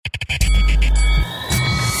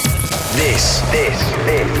This is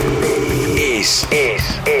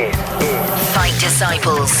Fight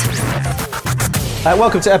Disciples.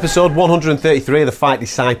 Welcome to episode 133 of the Fight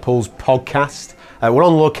Disciples podcast. We're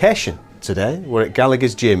on location today. We're at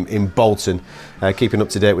Gallagher's Gym in Bolton, keeping up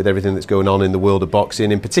to date with everything that's going on in the world of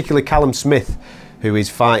boxing, in particular Callum Smith, who is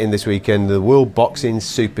fighting this weekend the World Boxing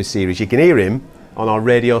Super Series. You can hear him on our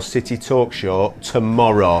Radio City talk show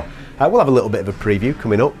tomorrow. We'll have a little bit of a preview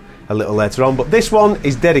coming up a little later on, but this one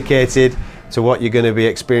is dedicated to what you're going to be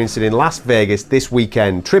experiencing in Las Vegas this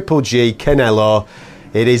weekend. Triple G, Canelo.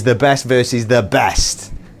 It is the best versus the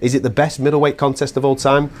best. Is it the best middleweight contest of all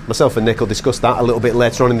time? Myself and Nick will discuss that a little bit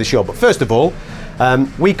later on in the show. But first of all,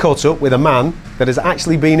 we caught up with a man that has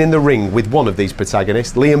actually been in the ring with one of these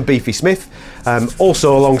protagonists, Liam Beefy Smith.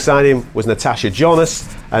 Also alongside him was Natasha Jonas.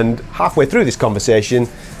 And halfway through this conversation,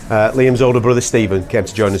 Liam's older brother Stephen came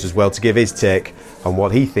to join us as well to give his take on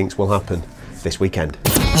what he thinks will happen this weekend.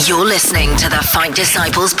 You're listening to the Fight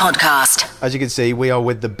Disciples podcast. As you can see, we are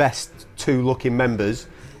with the best two looking members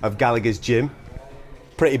of Gallagher's Gym.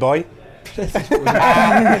 Pretty boy.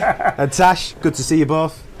 And Tash, good to see you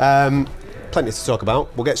both. Plenty to talk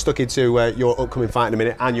about. We'll get stuck into your upcoming fight in a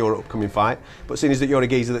minute and your upcoming fight. But seeing as that you're a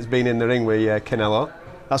geezer that's been in the ring with Canelo,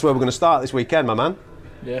 that's where we're going to start this weekend, my man.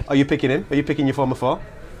 Yeah. Are you picking him? Are you picking your former foe?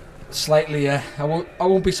 Slightly, yeah. I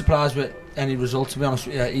won't be surprised with any result, to be honest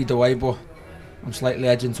with you, either way, but I'm slightly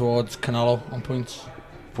edging towards Canelo on points.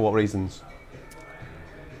 For what reasons?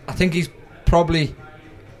 I think he's probably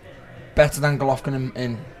better than Golovkin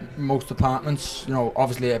in most departments. You know,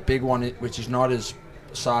 obviously a big one, which is not his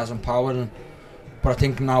size and power, but I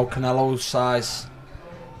think now Canelo's size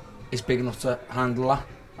is big enough to handle that.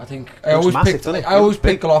 I think I always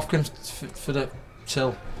pick Golovkin for the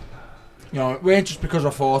till. You know, it weren't just because I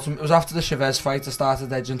fought him. It was after the Chavez fight I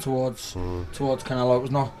started edging towards Canelo. It was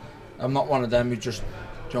not. I'm not one of them who just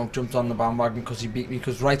jumped on the bandwagon because he beat me.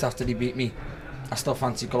 Because right after he beat me, I still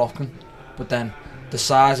fancy Golovkin. But then the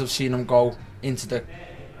size I've seen him go into the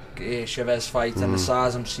Chavez fight and the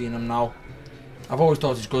size I'm seeing him now, I've always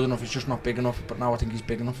thought he's good enough. He's just not big enough. But now I think he's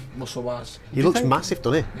big enough, muscle-wise. He looks massive,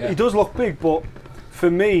 doesn't he? Yeah. He does look big, but for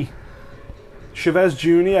me, Chavez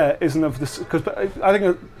Jr. isn't of this, because I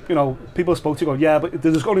think, you know, people spoke to go, yeah, but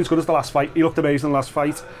there's only as good as the last fight. He looked amazing in the last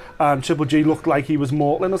fight, and Triple G looked like he was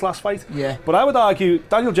mortal in his last fight. Yeah. But I would argue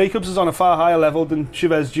Daniel Jacobs is on a far higher level than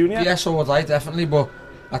Chavez Jr. Yeah, so would I, definitely. But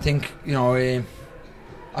I think, you know,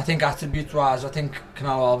 I think attribute-wise, I think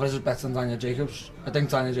Canelo Alvarez is better than Daniel Jacobs. I think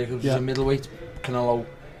Daniel Jacobs is a middleweight. Canelo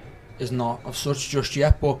is not of such just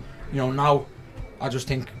yet. But, you know, now I just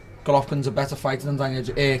think Golovkin's a better fighter than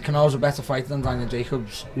Canelo's a better fighter than Daniel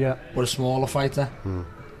Jacobs. Yeah. But a smaller fighter.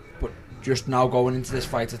 But just now going into this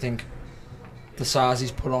fight, I think the size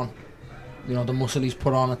he's put on, you know, the muscle he's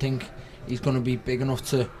put on, I think he's going to be big enough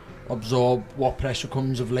to absorb what pressure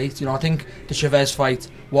comes of late. You know, I think the Chavez fight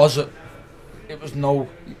was no,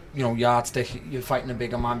 you know, yardstick. You're fighting a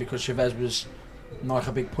bigger man because Chavez was not like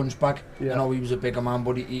a big punch bag. Yeah. You know, he was a bigger man,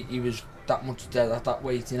 but he was that much dead at that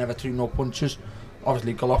weight. He never threw no punches.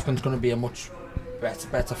 Obviously, Golovkin's going to be a much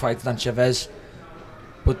better fighter than Chavez.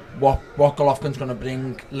 But what Golovkin's going to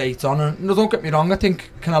bring late on, and don't get me wrong, I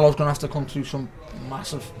think Canelo's going to have to come through some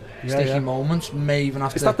massive sticky moments. May even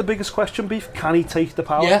have to. Is that the biggest question, Beef? Can he take the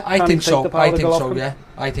power? Yeah, I think so. Yeah,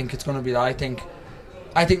 I think it's going to be that. I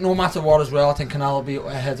think no matter what as well, I think Canelo will be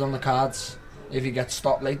ahead on the cards if he gets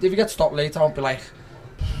stopped late. If he gets stopped late, I won't be like,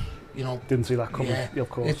 you know, didn't see that coming. Yeah, of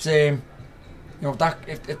course. It's you know,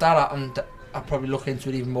 if that happened, I'd probably look into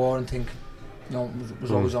it even more and think, you know, it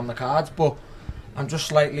was always on the cards. But I'm just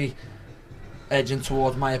slightly edging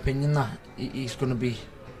towards my opinion that he's going to be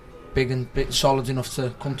big and solid enough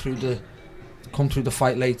to come through the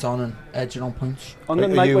fight late on and edging on points. On the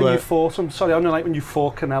night when you fought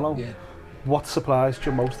Canelo, what surprised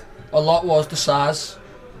you most? A lot was the size.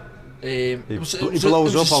 It was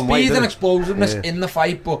speed and explosiveness in the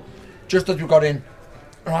fight, but just as we got in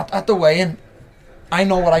at the weigh-in, I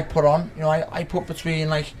know what I put on. You know, I put between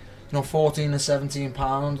 14 and 17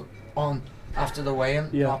 pounds on after the weigh-in.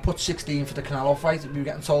 Yeah. You know, I put 16 for the Canelo fight. We were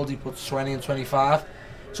getting told he puts 20 and 25.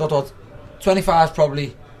 So I thought 25 is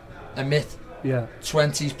probably a myth. Yeah.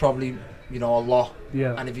 20 is probably, you know, a lot.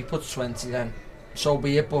 Yeah. And if he puts 20, then so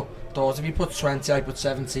be it. But I thought if he puts 20, I put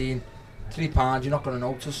 17. £3, you're not going to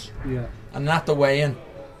notice. Yeah. And at the weigh-in,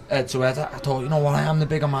 I thought, you know what, I am the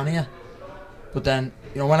bigger man here. But then,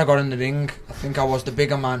 you know, when I got in the ring, I think I was the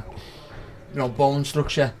bigger man. You know, bone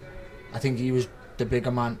structure, I think he was the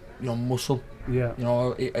bigger man. You know, muscle. Yeah. You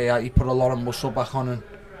know, he put a lot of muscle back on, and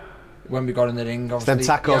when we got in the ring, obviously, it's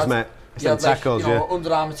them tacos, mate. It's them tacos, you know,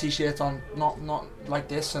 Under Armour t-shirt on, not like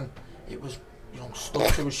this, and it was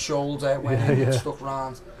stuck to his shoulder when it stuck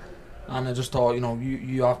round. And I just thought,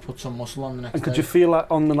 you have put some muscle on the next day. And could you feel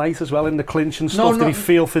that on the night as well, in the clinch and stuff? Did he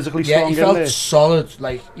feel physically strong he felt in there? solid.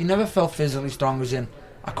 Like, he never felt physically strong as in,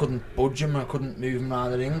 I couldn't budge him, I couldn't move him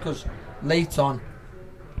around the ring, because late on,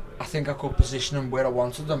 I think I could position him where I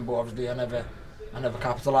wanted him, but obviously I never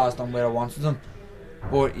capitalised on where I wanted him.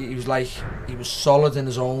 But he was solid in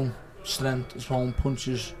his own strength, his own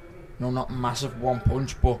punches. Not massive one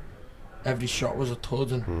punch, but every shot was a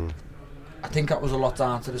thud, and I think that was a lot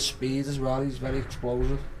down to the speed as well. He's very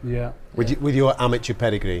explosive. Yeah. With your amateur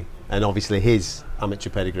pedigree, and obviously his amateur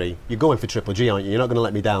pedigree, you're going for Triple G, aren't you? You're not going to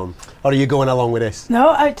let me down. Or are you going along with this?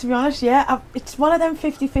 No, to be honest, it's one of them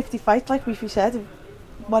 50-50 fights, like we said.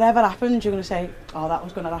 Whatever happens, you're going to say, oh, that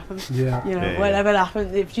was going to happen. Yeah. Whatever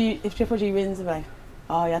happens. If Triple G wins, they'll be like,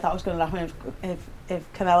 oh yeah, that was going to happen.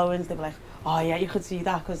 If Canelo wins, they'll be like, oh yeah, you could see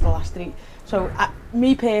that because the last three. So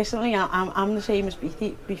me personally, I'm the same as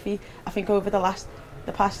Beefy. I think over the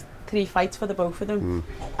past 3 fights for the both of them,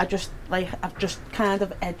 I've just kind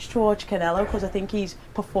of edged towards Canelo because I think he's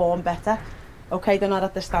performed better. Okay, they're not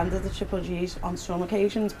at the standard of Triple G's on some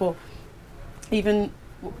occasions, but even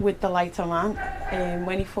with the lighter man,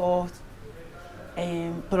 when he fought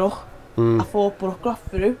Brook, I thought Brook got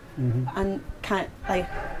through, and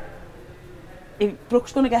if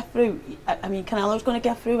Brook's going to get through, I mean Canelo's going to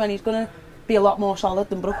get through, and he's going to be a lot more solid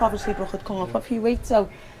than Brook. Obviously Brook had come up a few weights, so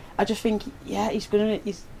I just think he's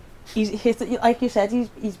hit it, like you said,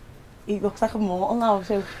 he looks like a mortal now.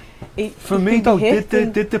 So for me though,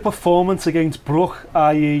 did the performance against Brook,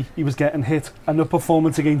 i.e. he was getting hit, and the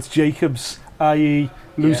performance against Jacobs, i.e.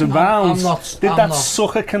 losing rounds, did that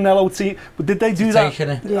suck a Canelo team? But did they do that?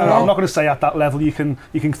 Yeah. I'm not going to say at that level you can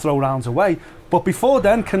throw rounds away, but before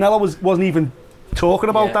then Canelo wasn't even talking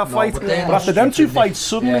about that fight. But after them 2 fights,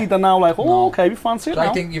 suddenly they're now like, okay, we fancy it now.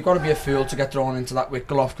 I think you've got to be a fool to get thrown into that with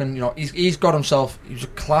Golovkin. He's got himself. He's a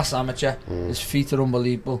class amateur. His feet are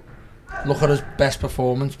unbelievable. Look at his best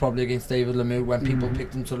performance, probably against David Lemieux, when people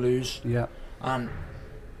picked him to lose. Yeah. And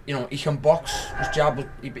he can box. His jab.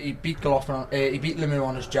 He beat Golovkin. He beat Lemieux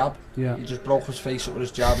on his jab. Yeah. He just broke his face up with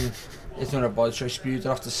his jab, and it's not a body. So he spewed it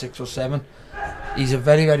after 6 or 7. He's a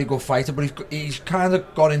very, very good fighter, but he's kind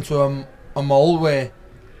of got into a mold where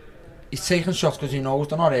he's taking shots because he knows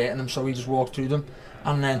they're not hitting him, so he just walks through them.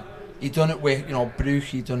 And then he done it with Brook.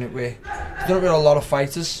 He's done it with a lot of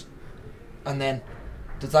fighters. And then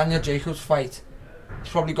the Daniel Jacobs fight,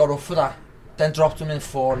 he's probably got up for that, then dropped him in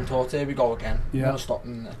 4 and thought, here we go again. I'm gonna stop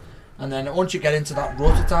him there. And then once you get into that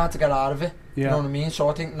rut, it's hard to get out of it. You know what I mean? So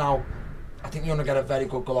I think you're gonna get a very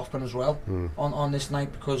good Golovkin as well on this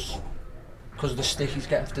night because of the stick he's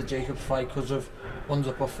getting for the Jacobs fight, because of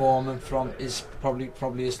underperforming from his probably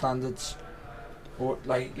his standards. But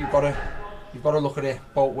like you've got to look at it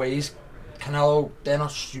both ways. Canelo, they're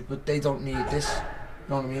not stupid. They don't need this. You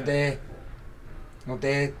know what I mean?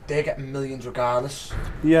 They're getting millions regardless.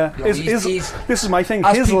 Yeah, this is my thing.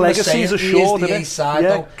 His legacy is assured, isn't it?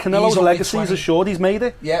 Yeah, Canelo's legacy is assured. He's made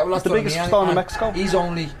it. Yeah, well, he's the biggest star in Mexico. He's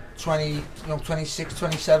only 26,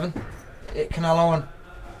 27. Canelo, and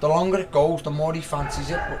the longer it goes, the more he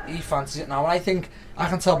fancies it. But he fancies it now, and I think I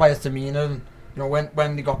can tell by his demeanour. And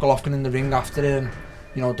when they got Golovkin in the ring after it, and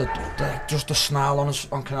just the snarl on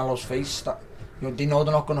Canelo's face. That they know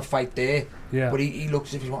they're not going to fight there. Yeah. But he looks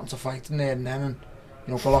as if he's wanting to fight in there and then.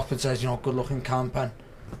 And Golovkin says, good luck in camp, and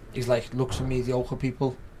he's like, looks for mediocre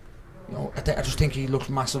people. I just think he looks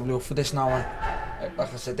massively up for this now. And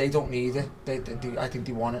like I said, they don't need it. I think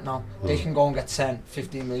they want it now. They can go and get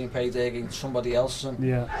 10-15 million payday against somebody else. And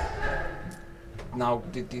now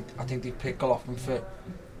I think they pick Golovkin for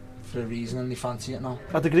a reason, and they fancy it now.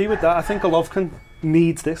 I'd agree with that. I think Golovkin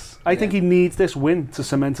needs this. I think he needs this win to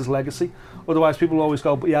cement his legacy. Otherwise, people always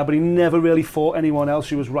go, but he never really fought anyone else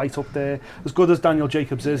who was right up there. As good as Daniel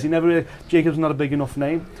Jacobs is, Jacobs not a big enough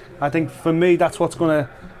name. I think for me, that's what's going to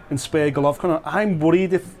inspire Golovkin. I'm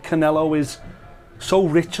worried if Canelo is so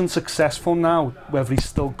rich and successful now, whether he's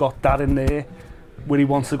still got that in there where he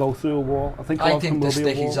wants to go through a wall. I think the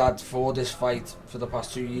stick he's had for this fight for the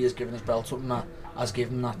past 2 years, giving his belt up, and that has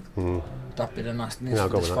given that bit of nastiness for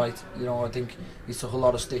this fight. I think he took a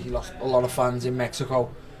lot of stick. He lost a lot of fans in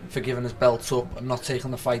Mexico for giving his belt up and not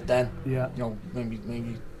taking the fight then.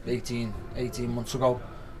 Maybe 18 months ago.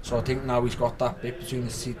 So I think now he's got that bit between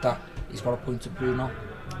his teeth that he's got a point to prove now.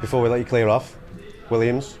 Before we let you clear off,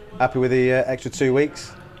 Williams, happy with the extra 2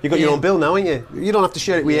 weeks? You got your own bill now, ain't you? You don't have to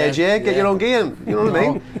share it with AJ. Get your own gear. You know what I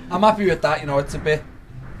mean? I'm happy with that. It's a bit.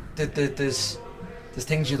 There's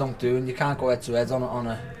things you don't do, and you can't go head to head on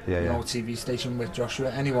a TV station with Joshua.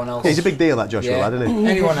 Anyone else? Yeah, he's a big deal, that Joshua lad, isn't he?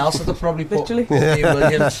 Anyone else would have probably put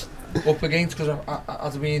Williams up against, because I'd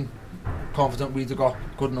have been confident we'd have got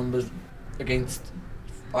good numbers against,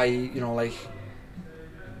 you know, like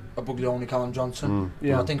a Buglioni, Callum Johnson.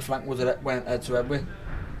 Yeah. I think Frank would have went head to head with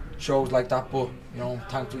shows like that, but you know,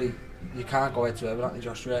 thankfully you can't go head to head with Anthony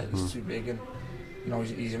Joshua. He's too big, and you know,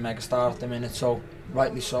 he's a mega star at the minute. So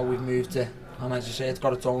rightly so, we've moved it, and as you say, it's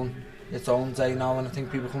got its own day now, and I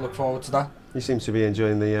think people can look forward to that. You seem to be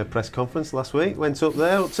enjoying the press conference last week. Went up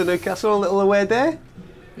to Newcastle, a little away day.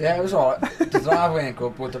 Yeah, it was alright. The drive weren't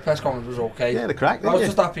good, but the press conference was okay. Yeah, the crack. I was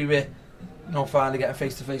just happy with, you know, finally getting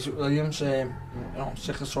face to face with Williams. You know,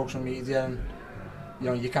 sick of social media, and you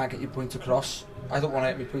know, you can't get your point across. I don't want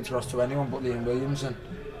to get my point across to anyone but Liam Williams, and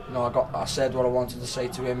you know, I said what I wanted to say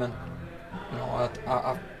to him, and you know,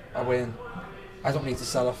 I win. I don't need to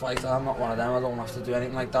sell a fight. I'm not one of them. I don't have to do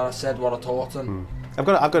anything like that. I said what I thought, and I've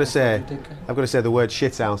got to say the word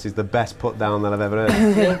shithouse is the best put down that I've ever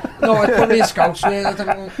heard. yeah. No, it's probably a Scouse word. I don't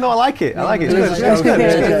know. No, I like it. It's good.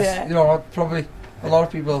 Yeah. You know, probably a lot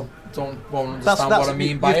of people won't understand what I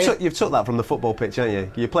mean by it. You've took that from the football pitch, haven't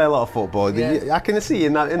you? You play a lot of football. Yeah. I can see you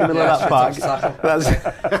in the middle of that park.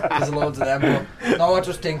 There's loads of them. But no, I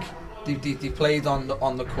just think they played on the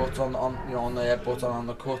cut, on you know, on the headbutt, on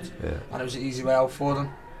the cut, and it was an easy way out for them.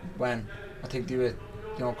 When I think they were,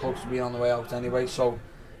 you know, close to being on the way out anyway. So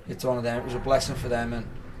it's one of them. It was a blessing for them,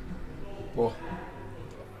 but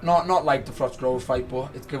not like the Frost Grove fight,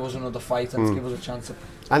 but it gave us another fight and it gave us a chance.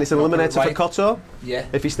 And it's an eliminator for Cotto. Yeah.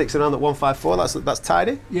 If he sticks around at 154, that's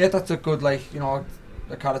tidy. Yeah, that's a good, like, you know,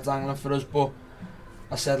 the carrot dangling for us. But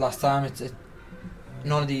I said last time,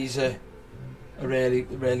 none of these are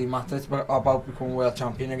really matter. It's about becoming world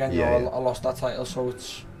champion again. Yeah, you know, I lost that title, so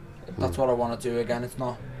that's what I want to do again. It's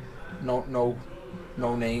not no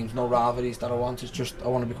names, no rivalries that I want. It's just I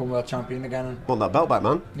want to become world champion again. And want that belt back,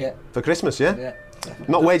 man? Yeah. For Christmas, yeah? Yeah.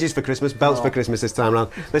 Not wages for Christmas, belts for Christmas this time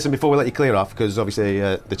around. Listen, before we let you clear off, because obviously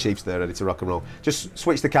the Chiefs there ready to rock and roll, just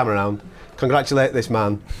switch the camera around. Congratulate this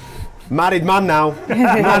man. Married man now.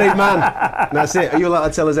 Married man. That's it. Are you allowed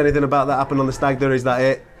to tell us anything about that happened on the stag there? Is that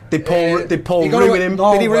it? Did Paul ruin him?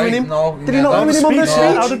 No, did he ruin him? No, did he not ruin him on the speech?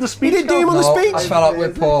 How did the speech He didn't do him on the speech? I fell out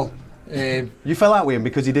with Paul. You fell out with him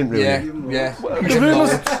because he didn't ruin him? Yeah. The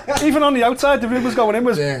rumours, even on the outside, the rumours going in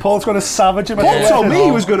was Paul's going to savage him. Paul told me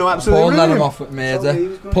he was going to absolutely Paul ruin let him him. off with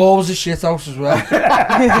murder. Paul was a shithouse as well.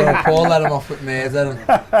 So Paul let him off with murder.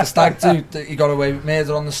 And the stag do, he got away with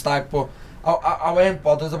murder on the stag, but I weren't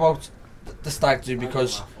bothered about the stag do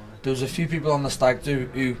because there was a few people on the stag do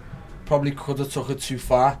who probably could have took it too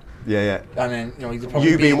far. Yeah. And then, you know, you'd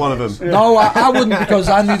probably being one of them. Yeah. No, I wouldn't, because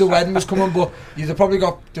I knew the wedding was coming, but you'd have probably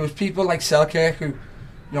there was people like Selkirk who, you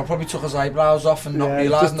know, probably took his eyebrows off and not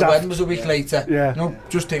realising the wedding was a week later. Yeah. You know,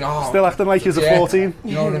 just think, still acting like he's a 14.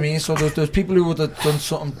 You know what I mean? So there's people who would have done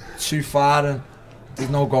something too far and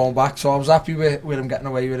there's no going back. So I was happy with him getting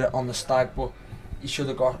away with it on the stag, but he should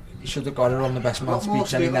have got it on the best man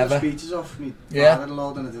speech, and he never. Speeches off me. Yeah.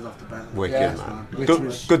 Than it did off the bed. Wicked, man.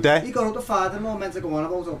 Good day. He got up the father-in-law, meant to go on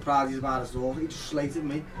about how proud he's about his daughter. He just slated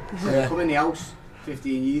me. Yeah. Come in the house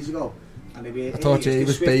 15 years ago. And I thought Jay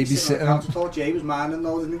was babysitting. I thought Jay was minding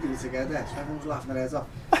those and they were together. So everyone was laughing their heads off.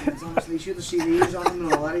 Honestly, you should have seen these on him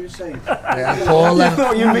and all that he was saying. Yeah,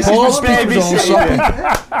 Paul's speech was all soppy.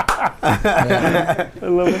 I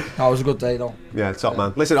love it. That was a good day though. Yeah, top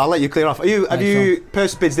man. Listen, I'll let you clear off. Have you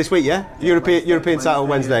purse bids this week, yeah? European title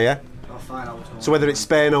Wednesday, yeah? I'll find out what's going on. So whether it's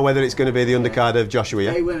Spain or whether it's going to be the undercard of Joshua,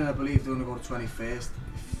 yeah? They win and I believe they're going to go to 21st.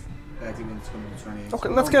 If they win, it's going to be 28th. Okay,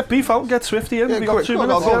 let's get Beef out, get Swifty in. Yeah, We got 2 go on,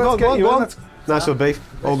 minutes. go on, Let's get you in. Nice one,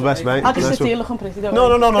 Beef. All the best, mate. I'll just Nice sit here one. looking pretty, don't No,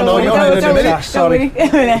 worry. you're Don't in a worry. minute. Sorry.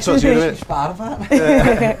 Talk to you in a minute.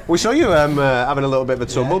 Spotify. We saw you having a little bit of a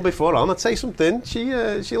tumble before on. I'd say something. She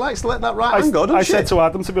likes to let that right hand go, doesn't I she? said to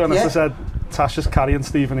Adam, to be honest, Yeah. I said, Tasha's carrying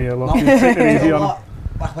Stephen here. Look, you take it easy on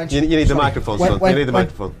him. You need the microphone, son. You need the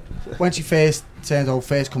microphone. When she first turned out,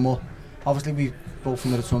 first come up, obviously we both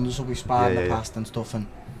from the Rotundas, so we sparred in the past and stuff, and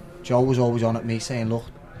Joe was always on at me saying, look,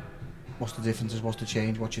 what's the differences, what's the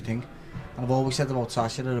change, what you think? And I've always said about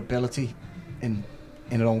Tasha, her ability in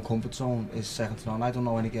her own comfort zone is second to none. I don't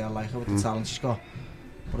know any girl like her with the talent she's got,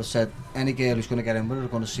 but I said any girl who's going to get in with her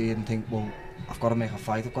is going to see it and think, well, I've got to make a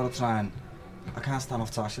fight, I've got to try, and I can't stand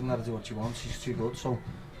off Tasha and let her do what she wants, she's too good. So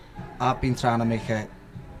I've been trying to make her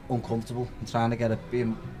uncomfortable and trying to get her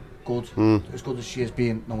being good, as good as she is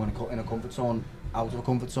being in a comfort zone, out of a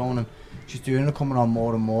comfort zone, and she's doing it, coming on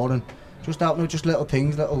more and more, and just out, just little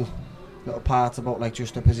things, little parts about like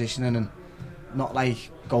just the positioning and not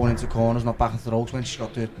like going into corners, not back into the ropes when she's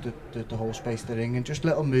got the whole space to ring, and just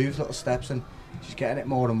little moves, little steps, and she's getting it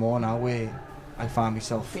more and more now where I find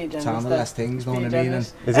myself Being telling generous, her though. less things, know what I Being mean?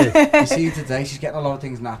 And generous. Is it? you see today, she's getting a lot of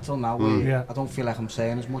things natural now. Yeah. I don't feel like I'm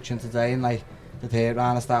saying as much in today, and like the hair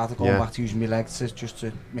around, I started going Yeah. back to using my legs just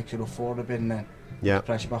to mix it up for her a bit, and then Yeah.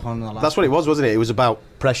 pressure back on the last. That's what it was, wasn't it? It was about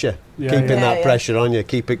pressure, Yeah, keeping yeah. that Yeah, pressure on you,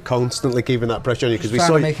 keeping that pressure on you. Just Because we trying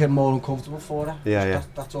saw to you. make it more uncomfortable for her. Yeah, yeah.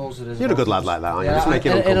 That's all it is. You're a about good it. lad like that, aren't you? Yeah, Just make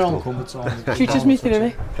it in her uncomfortable. own comfort zone. She touches me through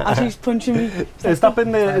it as he's punching me. Has that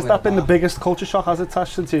been the biggest culture shock, has it,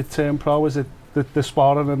 Tash, since you turned pro? Is it the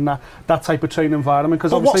sparring and that type of training environment?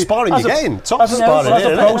 Because But what obviously, sparring as you a- getting? Top as a, sparring, as a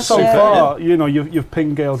here, pro innit? so Yeah. far, you know, you've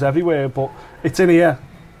pinged girls everywhere, but it's in here.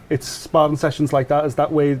 It's sparring sessions like that. Is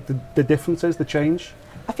that where the difference is, the change?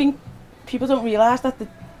 I think people don't realise that the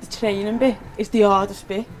training bit is the hardest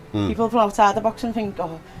bit. People from outside the boxing think,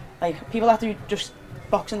 oh, like people that do just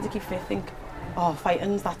boxing to keep fit think, oh,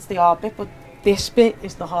 fighting's that's the hard bit, but this bit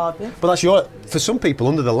is the hard bit. But for some people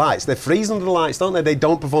under the lights, they freeze under the lights, don't they? They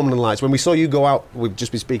don't perform under the lights. When we saw you go out, we've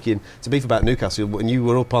just been speaking to Beef about Newcastle, when you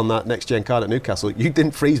were up on that next gen card at Newcastle, you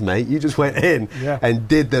didn't freeze, mate. You just went in and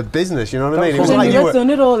did the business, you know what I mean? It was Well, like you you had were... done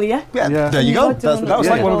it all, yeah. Yeah, Yeah. there you You go. had done That was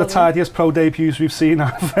Yeah. like one of the tidiest pro debuts we've seen.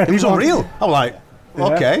 It was unreal. I'm like, Yeah.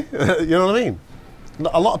 okay, you know what I mean?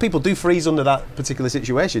 A lot of people do freeze under that particular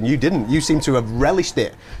situation. You didn't. You seem to have relished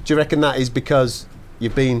it. Do you reckon that is because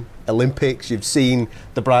you've been Olympics, you've seen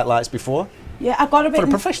the bright lights before? Yeah, I got a bit... For a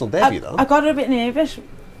professional debut, though. I got a bit nervous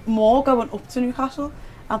more going up to Newcastle.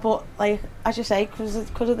 But, like, as you say, because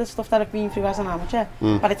of the stuff that I've been through as an amateur,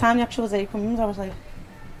 by the time the actual day comes, I was like,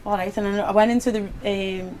 all right. And then I went into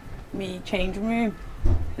the me changing room,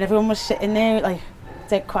 and everyone was sitting there, like,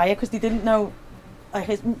 dead quiet, because they didn't know,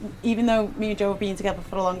 like, even though me and Joe have been together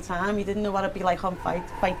for a long time, he didn't know what it'd be like on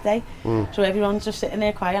fight day. So everyone's just sitting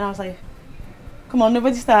there quiet, and I was like, come on,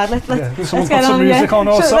 nobody start. Let's Someone get put some on. music on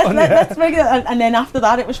or something. Let's make it. And then after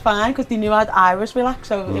that, it was fine because they knew I was relaxed.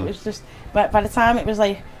 So it was just. But by the time it was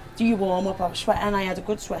like, do you warm up? I was sweating. I had a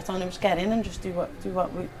good sweat on. It was get in and just do what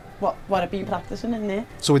I've been practicing in there.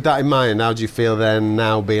 So with that in mind, how do you feel then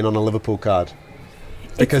now being on a Liverpool card?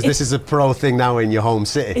 Because this is a pro thing now in your home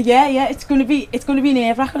city. Yeah. It's going to be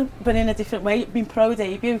nerve-wracking, but in a different way. Being pro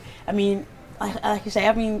debut. I mean, like you say,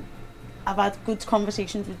 I've had good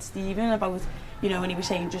conversations with Stephen about, you know, when he was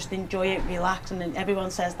saying just enjoy it, relax, and then everyone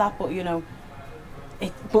says that, but you know,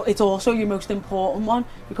 but it's also your most important one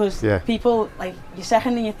because people, like your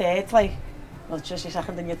second and your third, like, well, it's just your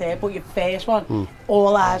second and your third, but your first one,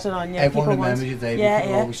 all eyes are on you. Everyone People remembers your debut. People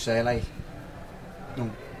yeah. always say, like, you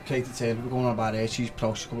know, Katie Taylor, we're going on about her, she's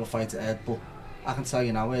pro, she's a couple of fights ahead, but I can tell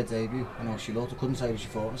you now, her debut, I know she looked, I couldn't tell you what she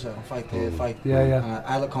fought in the second fight, third fight. Yeah. And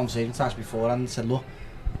I had a conversation with Tash before and said, look,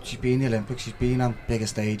 she's been in the Olympics, she's been on bigger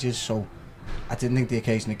stages, so I didn't think the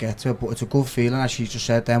occasion to get to her, but it's a good feeling, as she just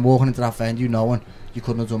said, then walking into that venue knowing you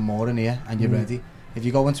couldn't have done more in here and you're ready. If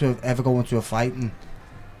you ever go into a fight and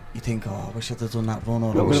you think, oh, I wish I'd have done that run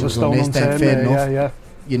or I wish I'd have done this, then fair enough.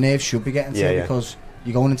 Your nerves should be getting to you because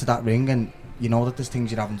you're going into that ring and you know that there's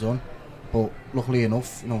things you haven't done. But luckily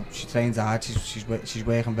enough, you know, she trains hard, she's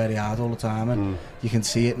working very hard all the time and you can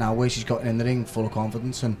see it now where she's gotten in the ring full of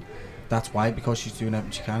confidence, and that's why, because she's doing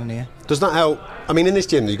everything she can in here. Does that help? I mean, in this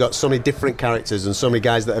gym, you've got so many different characters and so many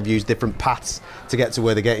guys that have used different paths to get to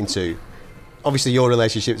where they're getting to. Obviously, your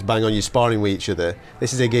relationship's bang on, you're sparring with each other.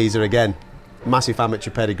 This is a geezer again, massive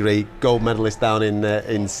amateur pedigree, gold medalist down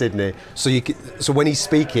in Sydney. So when he's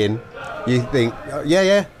speaking, you think,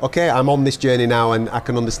 okay, I'm on this journey now and I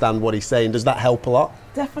can understand what he's saying. Does that help a lot?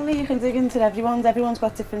 Definitely, you can dig into everyone's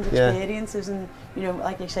got different experiences and, you know,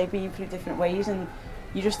 like you say, being through different ways, and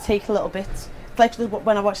you just take a little bit. Like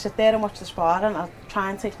when I sit there and watch the spar, and I'll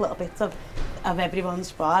try and take little bits of everyone's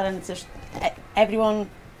spar, and it's just everyone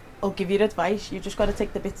will give you advice. You just got to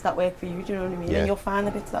take the bits that work for you. Do you know what I mean? Yeah. And you'll find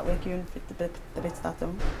the bits that work for you and fit the bits that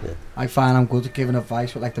don't. Yeah. I find I'm good at giving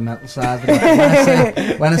advice with like the mental side.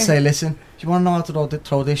 But when I say, listen, do you want to know how to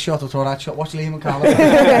throw this shot or throw that shot? Watch Liam and Callum.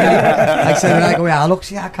 I say, when I go, look,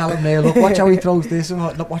 see how Callum there, look, watch how he throws this,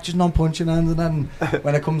 and look, watch his non-punching hand. And then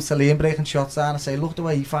when it comes to Liam breaking shots down, I say, look the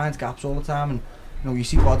way he finds gaps all the time. And you know, you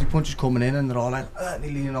see body punches coming in and they're all like, they're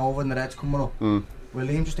leaning over and their head's coming up. Well,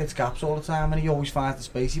 Liam just hits gaps all the time and he always finds the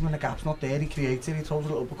space. Even when the gap's not there, he creates it, he throws a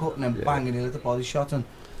little uppercut and then bang, and he'll hit the body shot. And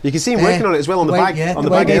you can see him working on it as well on the bag. Yeah, on the the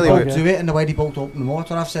way bag they earlier. both do it and the way they both open them up.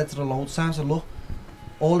 That's what I've said to the loads of times. I look,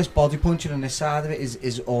 all this body punching on this side of it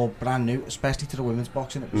is all brand new, especially to the women's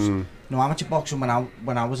boxing. It was, you know, amateur boxing when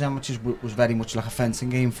I was amateur was very much like a fencing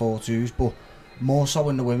game, 4-2s, but more so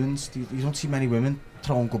in the women's. You don't see many women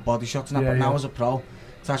throwing good body shots and that, but now as a pro,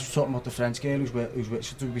 Tash was talking about the French girl who's with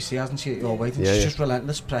WBC, hasn't she, at your weight, and she's just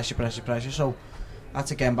relentless, pressure. So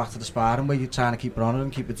that's again back to the sparring where you're trying to keep her on her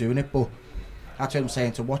and keep her doing it, but That's what I'm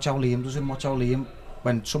saying, to watch how Liam does it, watch how Liam,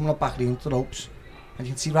 when someone will back Liam to the ropes, and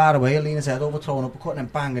you can see right away, lean his head over, throwing up a cut and then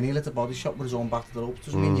bang, and he'll hit the body shot with his own back to the ropes.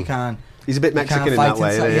 Doesn't mean you can't. He's a bit Mexican in that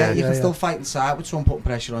way, isn't he? Yeah, you can still fight inside with someone putting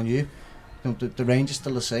pressure on you. The range is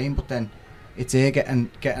still the same, but then it's here getting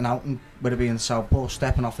out and whether it be in the southpaw,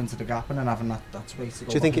 stepping off into the gap and then having that space to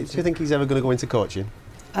go. Do you think he's ever going to go into coaching?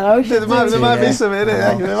 I know. There might be something in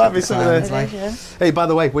it. There might be something there. Yeah. Hey, by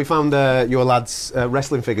the way, we found your lads'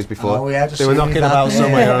 wrestling figures before. Oh yeah, they were knocking about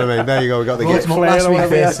somewhere. You know what I mean? There you go. We got the brought gift. him up last week,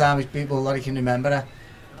 first time. People that can remember it.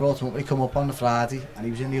 Brought him up. He come up on the Friday, and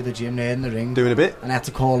he was in the other gym there in the ring, doing a bit. And I had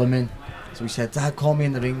to call him in. So he said, "Dad, call me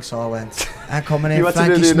in the ring." So I went, "I'm coming in." You had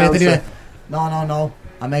Frankie to do the Smith. And he announcer. went, "No.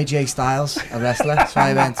 I'm AJ Styles, a wrestler." So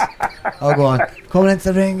I went, "Oh, go on. Coming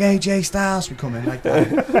into the ring, AJ Styles." We come in like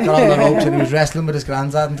that. Got on the ropes and he was wrestling with his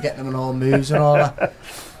granddad and getting him in all moves and all that.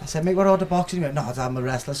 I said, "Mate, what all the boxing?" He went, "No, Dad, I'm a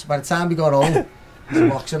wrestler." So by the time we got home, he's a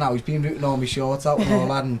boxer now. He's been rooting all my shorts out and all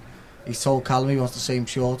that. And he's told Callum he wants the same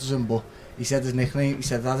shorts as him, but he said his nickname. He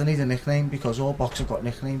said, "Dad, I need a nickname because all boxers got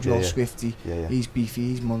nicknames. You're Swifty, he's Beefy,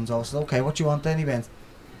 he's Munzo." I said, "Okay, what do you want then?" He went,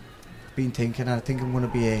 "Been thinking, and I think I'm going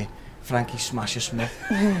to be a Frankie Smasher Smith."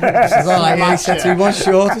 I said, "All right." Yeah, he said, "So he wants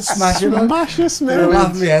short and smashing." Smasher Smith. They were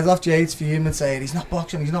laughing my head off. Jade's fuming, saying, "He's not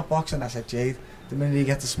boxing. I said, "Jade, the minute he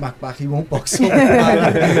gets a smack back, he won't box." He's all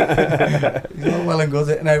well and good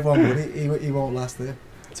hitting everyone, but he won't last there.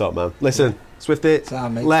 Top man. Listen, Swifty,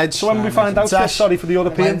 Ledge. So when we find out, sorry for the other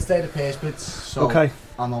people. Wednesday the pace bits. So okay.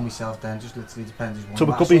 I'll know myself then. Just literally depends. So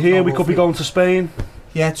we could be here. We could be going to Spain.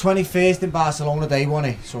 Yeah, 21st in Barcelona they won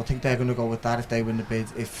it, so I think they're going to go with that if they win the bid.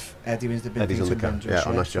 If Eddie wins the bid, Eddie's on the count. Yeah,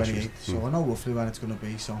 on 28th. So I know roughly when it's going to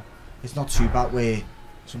be. So it's not too bad. Where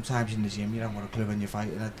sometimes in the gym you don't got a clue when you're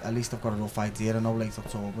fighting. At least I've got a rough idea. I know late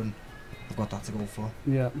October, and I've got that to go for.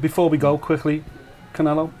 Yeah. Before we go quickly,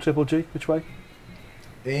 Canelo, Triple G, which way?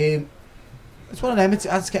 It's one of them.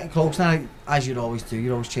 It's getting close now. As you always do,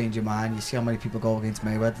 you always change your mind. You see how many people go against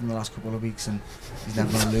Mayweather in the last couple of weeks, and he's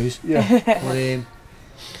never going to lose. Yeah. But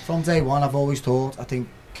from day one, I've always thought I think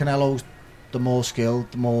Canelo's the more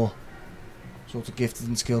skilled, the more sort of gifted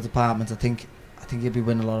and skilled department. I think he'll be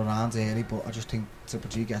winning a lot of rounds early, but I just think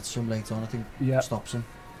Triple G gets some late on. I think stops him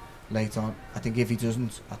late on. I think if he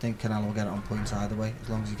doesn't, I think Canelo will get it on points either way. As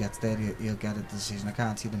long as he gets there, he'll get a decision. I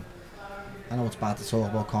can't see them. I know it's bad to talk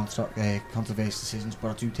about controversial decisions,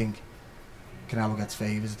 but I do think Canelo gets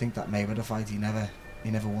favours. I think that Mayweather fight, he never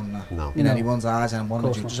won that in anyone's eyes, and one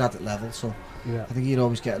of the judges at that level. So I think he'd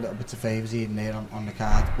always get a little bit of favours here and there on the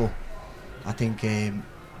card. But I think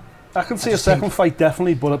I can see a second fight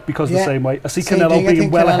definitely, but because the same way. I see Canelo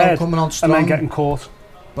being well ahead coming on strong, and then getting caught.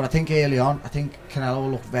 But I think early on, I think Canelo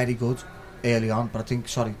will look very good early on. But I think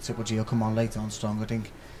Triple G will come on later on strong. I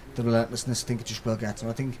think the relentlessness, I think it just will get him.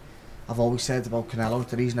 I think I've always said about Canelo,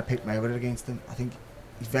 the reason I picked Mayweather against him, I think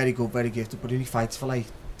he's very good, very gifted, but he only fights for like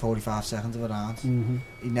 45 seconds of a round.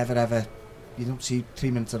 He never ever, you don't see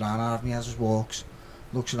 3 minutes of a round. He has his walks,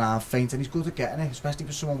 looks around, feint, and he's good at getting it, especially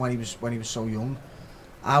for someone when he was so young.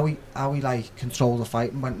 How he like controlled the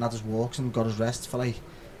fight and went and had his walks and got his rest for like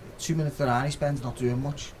 2 minutes of a round. He spends not doing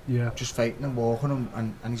much, just fighting and walking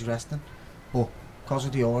and he's resting. But because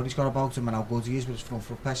of the aura he's got about him and how good he is with his front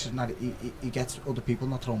foot pressure, and he gets other people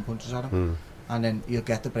not throwing punches at him, and then he'll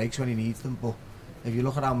get the breaks when he needs them. But if you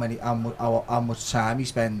look at how much time he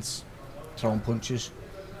spends throwing punches,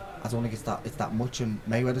 I don't think it's that much. And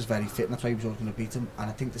Mayweather's very fit, and that's why he was always going to beat him. And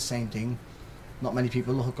I think the same thing. Not many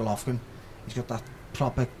people look at Golovkin. He's got that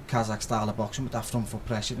proper Kazakh style of boxing with that front foot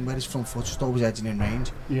pressure, and where his front foot's just always edging in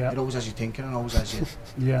range. It always has you thinking, and always has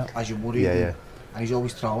you as you worried. And he's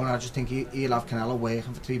always throwing. I just think he'll have Canelo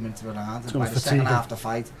working for 3 minutes of a round, and by the second half of the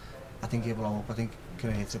fight, I think he'll blow up. I think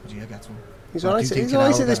Triple G will get to him. He's alright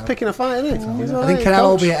at this picking a fight, isn't he? I think Canelo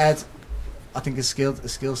will be ahead. I think his skill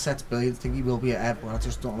set's brilliant. I think he will be ahead, but I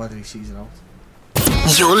just don't know whether he sees it out.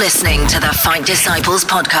 You're listening to the Fight Disciples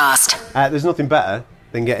podcast. There's nothing better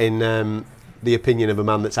than getting the opinion of a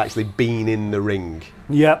man that's actually been in the ring.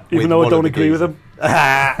 Yeah, even though I don't agree with him.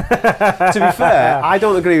 To be fair, I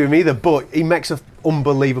don't agree with him either, but he makes an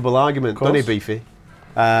unbelievable argument, doesn't he, Beefy?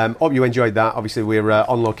 Hope you enjoyed that. Obviously, we're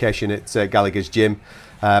on location at Gallagher's Gym.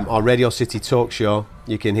 Our Radio City talk show.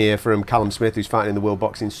 You can hear from Callum Smith, who's fighting in the World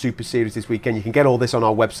Boxing Super Series this weekend. You can get all this on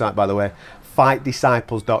our website, by the way,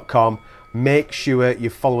 fightdisciples.com. Make sure you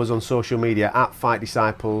follow us on social media at Fight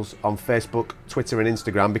Disciples on Facebook, Twitter and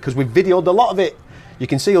Instagram, because we've videoed a lot of it. You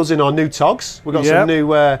can see us in our new togs. We've got some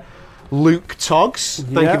new Luke togs.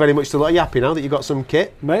 Thank you very much to Are you happy now that you got some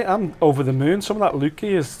kit? Mate, I'm over the moon. Some of that Luke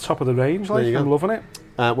is top of the range. Like, I'm loving it.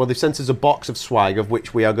 Well, they've sent us a box of swag, of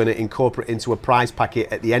which we are going to incorporate into a prize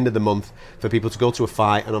packet at the end of the month for people to go to a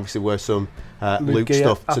fight and obviously wear some Luke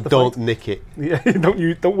stuff. So don't nick it. Yeah,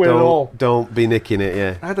 don't wear it all. Don't be nicking it,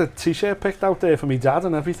 yeah. I had a t-shirt picked out there for me dad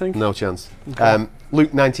and everything. No chance. Okay.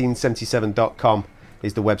 Luke1977.com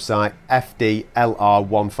is the website.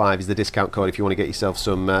 FDLR15 is the discount code if you want to get yourself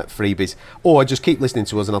some freebies. Or just keep listening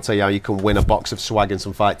to us and I'll tell you how you can win a box of swag and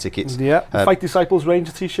some fight tickets. Yeah, Fight Disciples range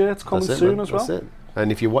of t-shirts coming soon as well. That's it. And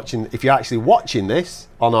if you're actually watching this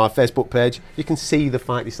on our Facebook page, you can see the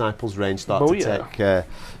Fight Disciples range start to take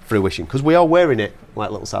fruition, because we are wearing it like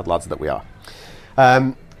little sad lads that we are.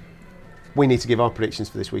 We need to give our predictions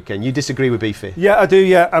for this weekend. You disagree with Beefy? Yeah, I do.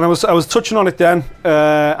 Yeah, and I was touching on it then,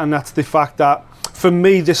 and that's the fact that for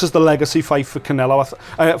me this is the legacy fight for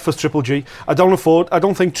Canelo, for Triple G. I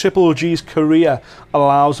don't think Triple G's career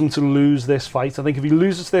allows him to lose this fight. I think if he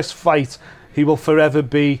loses this fight, he will forever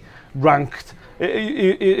be ranked.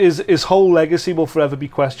 His whole legacy will forever be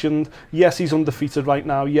questioned. Yes, he's undefeated right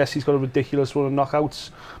now. Yes, he's got a ridiculous run of knockouts.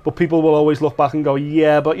 But people will always look back and go,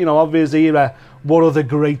 yeah, but of his era, what other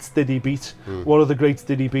greats did he beat? What other greats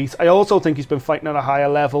did he beat? I also think he's been fighting at a higher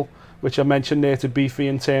level, which I mentioned there to Beefy,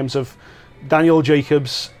 in terms of Daniel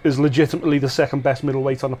Jacobs is legitimately the second best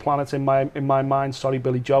middleweight on the planet in my mind. Sorry,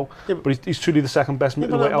 Billy Joe, but he's truly the second best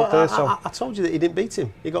middleweight out there. So I told you that he didn't beat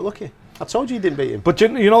him. He got lucky. I told you he didn't beat him. But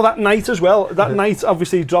that night as well, night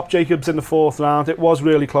obviously he dropped Jacobs in the 4th round. It was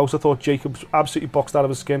really close. I thought Jacobs absolutely boxed out of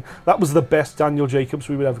his skin. That was the best Daniel Jacobs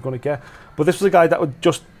we were ever going to get. But this was a guy that would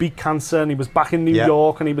just beat cancer, and he was back in New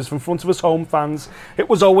York, and he was in front of his home fans. It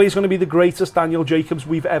was always going to be the greatest Daniel Jacobs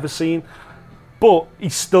we've ever seen. But he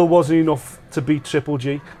still wasn't enough to beat Triple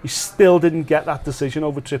G. He still didn't get that decision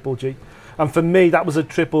over Triple G. And for me, that was a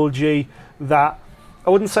Triple G that I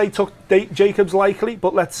wouldn't say took Jacobs likely,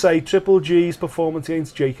 but let's say Triple G's performance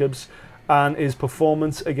against Jacobs and his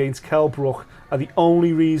performance against Kell Brook are the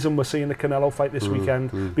only reason we're seeing the Canelo fight this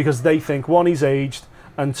weekend, because they think, 1, he's aged,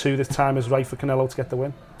 and 2, this time is right for Canelo to get the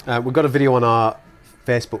win. We've got a video on our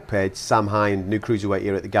Facebook page, Sam Hind, new cruiserweight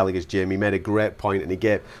here at the Gallagher's Gym. He made a great point, and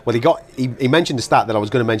he mentioned a stat that I was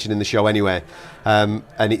going to mention in the show anyway, and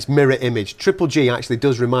it's mirror image. Triple G actually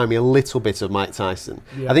does remind me a little bit of Mike Tyson.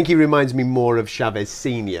 I think he reminds me more of Chavez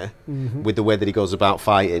Senior with the way that he goes about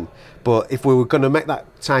fighting. But if we were going to make that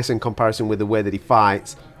Tyson comparison with the way that he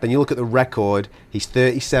fights, then you look at the record. He's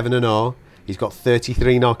 37-0. He's got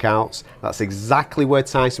 33 knockouts. That's exactly where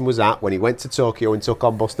Tyson was at when he went to Tokyo and took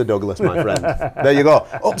on Buster Douglas, my friend. There you go.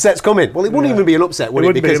 Upset's coming. Well, it wouldn't even be an upset, would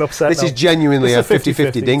it? Because this is genuinely a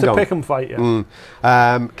 50-50 ding-dong. It's a pick-em fight, yeah.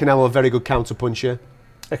 Canelo, a very good counter-puncher.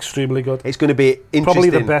 Extremely good. It's going to be interesting. Probably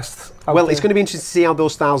the best out there. It's going to be interesting to see how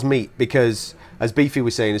those styles meet, because, as Beefy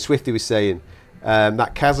was saying, as Swifty was saying,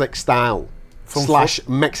 that Kazakh style /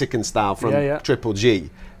 Mexican style from Triple G,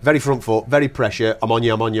 very front foot, very pressure. I'm on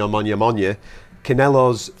you.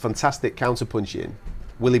 Canelo's fantastic counter-punching.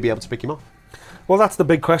 Will he be able to pick him off? Well, that's the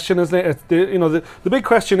big question, isn't it? The big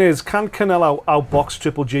question is, can Canelo outbox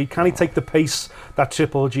Triple G? Can he take the pace that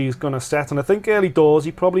Triple G is going to set? And I think early doors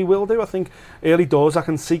he probably will do. I think early doors I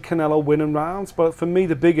can see Canelo winning rounds. But for me,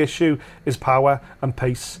 the big issue is power and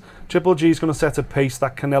pace. Triple G is going to set a pace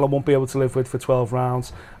that Canelo won't be able to live with for 12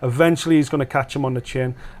 rounds. Eventually, he's going to catch him on the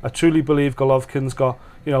chin. I truly believe Golovkin's got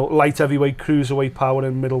light heavyweight, cruiserweight power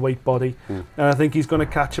and middleweight body. And I think he's going to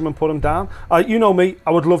catch him and put him down. You know me,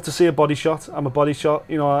 I would love to see a body shot. I'm a body shot.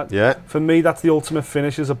 For me, that's the ultimate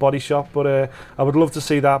finish, is a body shot. But I would love to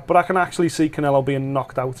see that. But I can actually see Canelo being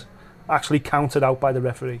knocked out, actually counted out by the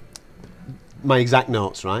referee. My exact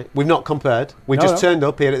notes, right? We've not compared. We've just turned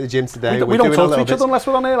up here at the gym today. We don't talk to each other unless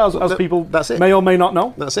we're on air, as people may or may not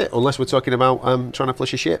know. That's it. Unless we're talking about trying to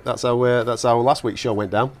flush a shit. That's how last week's show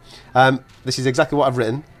went down. This is exactly what I've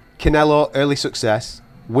written. Canelo, early success.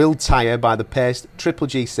 Will tire by the pace Triple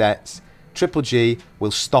G sets. Triple G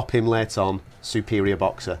will stop him late on. Superior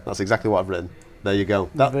boxer. That's exactly what I've written. There you go.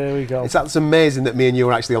 There we go. It's amazing that me and you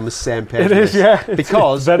are actually on the same page. It is, yeah.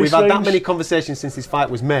 Because we've had that many conversations since this fight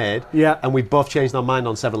was made, and we've both changed our mind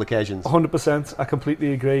on several occasions. 100%. I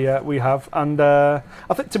completely agree. Yeah, we have. And I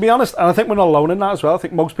think, to be honest, and I think we're not alone in that as well. I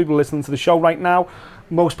think most people listening to the show right now,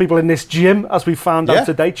 most people in this gym, as we found out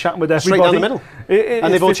today, chatting with everybody. Straight down the middle.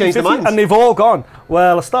 And they've all changed their minds. And they've all gone,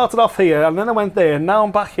 well, I started off here, and then I went there, and now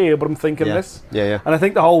I'm back here, but I'm thinking this. Yeah. And I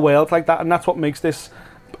think the whole world's like that, and that's what makes this...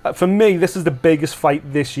 For me, this is the biggest fight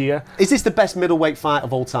this year. Is this the best middleweight fight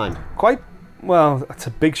of all time? Well, that's a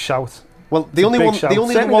big shout. Well, the only one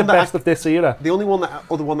of this era. The only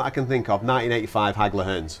other one that I can think of, 1985, Hagler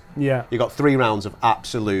Hearns. Yeah. You got 3 rounds of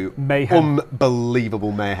absolute mayhem,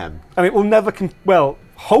 unbelievable mayhem, and it will never.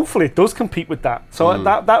 hopefully it does compete with that. So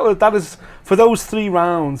that is, for those 3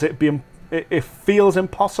 rounds, it feels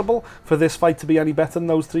impossible for this fight to be any better than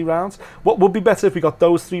those 3 rounds. What would be better if we got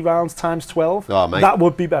those 3 rounds times 12? Oh, mate. That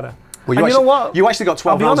would be better. Well, you know what? You actually got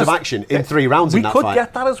 12 rounds of action in 3 rounds in that fight. We could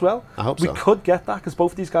get that as well. I hope so. We could get that because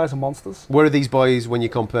both of these guys are monsters. Where are these boys when you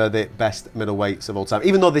compare the best middleweights of all time?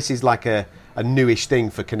 Even though this is like a newish thing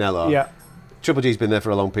for Canelo. Yeah. Triple G's been there for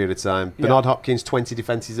a long period of time. Yeah. Bernard Hopkins, 20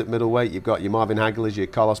 defences at middleweight. You've got your Marvin Haglers, your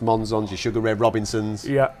Carlos Monzons, your Sugar Ray Robinsons.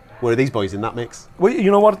 Yeah. Where are these boys in that mix? Well, you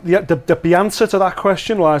know what? The answer to that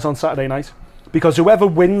question lies on Saturday night. Because whoever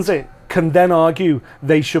wins it can then argue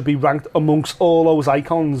they should be ranked amongst all those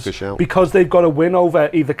icons because they've got to win over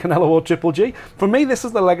either Canelo or Triple G. For me, this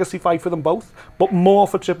is the legacy fight for them both, but more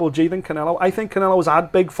for Triple G than Canelo. I think Canelo's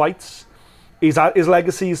had big fights. His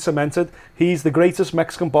legacy is cemented. He's the greatest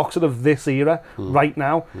Mexican boxer of this era right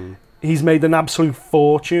now. He's made an absolute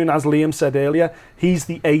fortune, as Liam said earlier. He's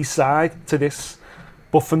the A-side to this.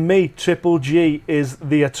 But for me, Triple G is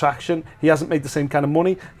the attraction. He hasn't made the same kind of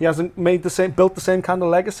money. He hasn't built the same kind of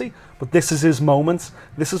legacy. But this is his moment.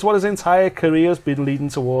 This is what his entire career has been leading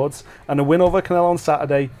towards. And a win over Canelo on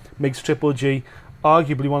Saturday makes Triple G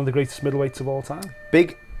arguably one of the greatest middleweights of all time.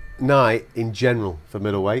 Big night in general for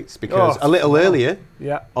middleweights because a little earlier,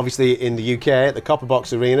 obviously in the UK at the Copper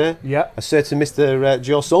Box Arena, a certain Mr.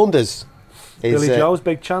 Joe Saunders. Billy Joe's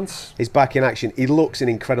big chance. He's back in action. He looks in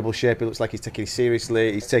incredible shape. He looks like he's taking it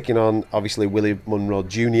seriously. He's taking on, obviously, Willie Monroe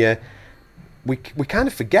Jr. We kind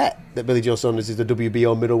of forget that Billy Joe Saunders is the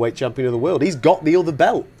WBO middleweight champion of the world. He's got the other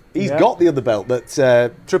belt. He's got the other belt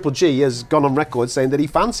that Triple G has gone on record saying that he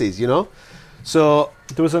fancies, you know? So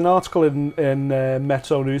there was an article in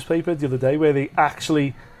Metro newspaper the other day where they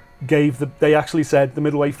actually said the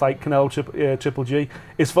middleweight fight Canelo Triple G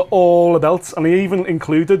is for all the belts, and they even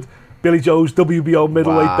included Billy Joe's WBO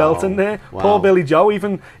middleweight belt in there. Poor Billy Joe,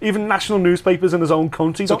 even national newspapers in his own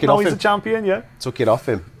country don't know he's a champion. Took it off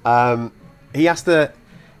him. He has to.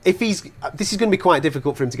 This is going to be quite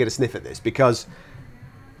difficult for him to get a sniff at this because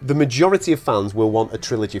the majority of fans will want a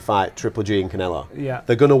trilogy fight, Triple G and Canelo. Yeah.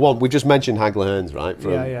 They're going to want. We just mentioned Hagler Hearns, right,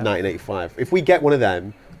 from 1985. If we get one of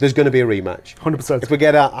them, there's going to be a rematch. 100%. If we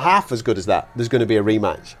get half as good as that, there's going to be a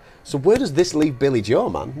rematch. So where does this leave Billy Joe,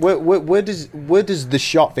 man? Where does the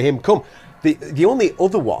shot for him come? The only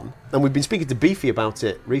other one, and we've been speaking to Beefy about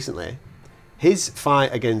it recently, his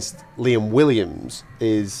fight against Liam Williams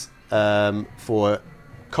is for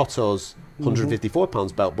Cotto's 154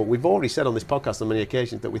 pounds belt, but we've already said on this podcast on many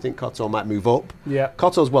occasions that we think Cotto might move up. Yeah.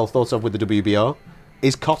 Cotto's well thought of with the WBO.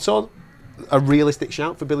 Is Cotto a realistic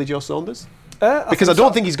shout for Billy Joe Saunders? Because I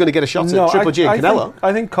don't think he's going to get a shot at Triple G and Canelo.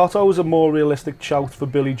 I think Cotto is a more realistic shout for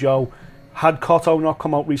Billy Joe. Had Cotto not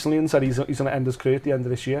come out recently and said he's going to end his career at the end of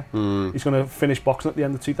this year, he's going to finish boxing at the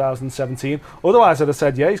end of 2017. Otherwise, I'd have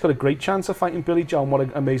said, he's got a great chance of fighting Billy Joe, and what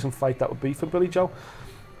an amazing fight that would be for Billy Joe.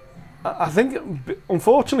 I think,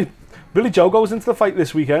 unfortunately, Billy Joe goes into the fight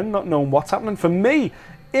this weekend not knowing what's happening. For me,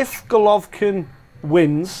 if Golovkin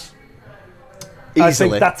wins, easily. I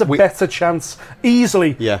think that's a better chance.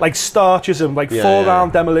 Easily, like starches him, like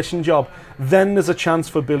 4-round demolition job. Then there's a chance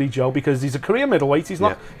for Billy Joe because he's a career middleweight. He's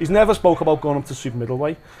not. He's never spoke about going up to super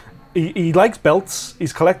middleweight. He likes belts.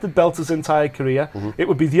 He's collected belts his entire career. It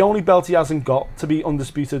would be the only belt he hasn't got to be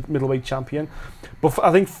undisputed middleweight champion. But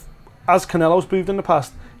I think, as Canelo's proved in the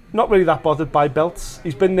past, not really that bothered by belts.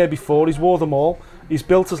 He's been there before. He's wore them all. He's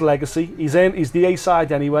built his legacy. He's the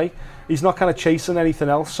A-side anyway. He's not kind of chasing anything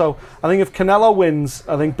else. So I think if Canelo wins,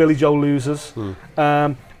 I think Billy Joe loses.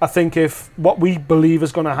 I think if what we believe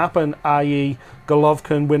is going to happen, i.e.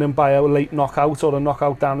 Golovkin winning by a late knockout or a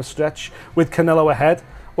knockout down the stretch with Canelo ahead,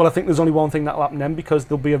 well, I think there's only one thing that'll happen then because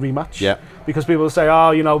there'll be a rematch. Yeah. Because people will say,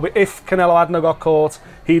 but if Canelo hadn't got caught,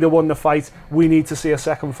 he'd have won the fight. We need to see a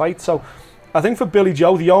second fight. So I think for Billy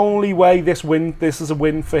Joe, the only way this is a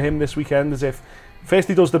win for him this weekend is if first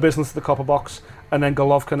he does the business at the Copper Box and then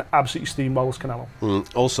Golovkin absolutely steamrolls Canelo.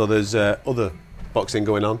 Also, there's other boxing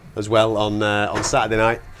going on as well on Saturday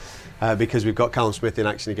night. Because we've got Callum Smith in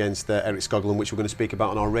action against Eric Skoglund, which we're going to speak about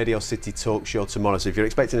on our Radio City Talk Show tomorrow. So if you're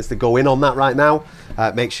expecting us to go in on that right now,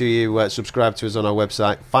 make sure you subscribe to us on our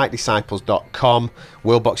website, fightdisciples.com.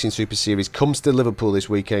 World Boxing Super Series comes to Liverpool this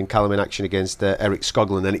weekend. Callum in action against Eric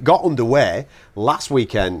Skoglund. And it got underway last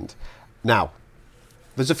weekend. Now,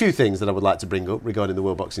 there's a few things that I would like to bring up regarding the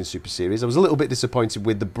World Boxing Super Series. I was a little bit disappointed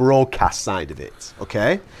with the broadcast side of it,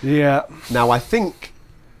 okay? Yeah. Now, I think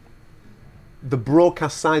the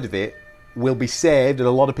broadcast side of it will be saved, and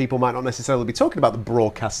a lot of people might not necessarily be talking about the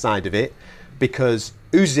broadcast side of it because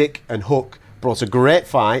Usyk and Hook brought a great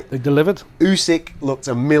fight. They delivered. Usyk looked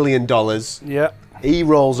 $1 million. Yeah. He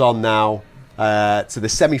rolls on now. to the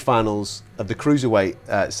semi-finals of the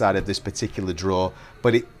cruiserweight side of this particular draw,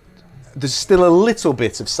 but there's still a little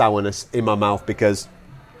bit of sourness in my mouth because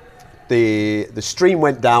the stream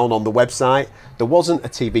went down on the website. There wasn't a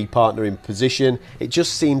TV partner in position. It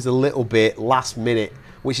just seems a little bit last minute,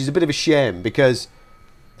 which is a bit of a shame because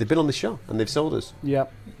they've been on the show and they've sold us. Yeah.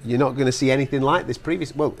 You're not going to see anything like this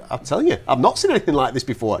previous. Well, I'll tell you, I've not seen anything like this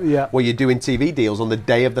before. Yeah. Where you're doing TV deals on the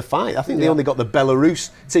day of the fight. I think they only got the Belarus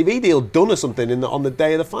TV deal done or something on the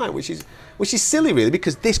day of the fight, which is silly, really,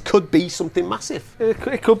 because this could be something massive.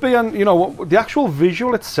 It could be, and the actual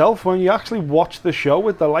visual itself, when you actually watch the show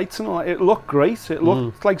with the lights and all that, it looked great. It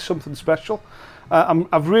looked like something special.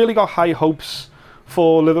 I've really got high hopes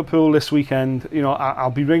for Liverpool this weekend.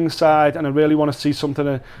 I'll be ringside, and I really want to see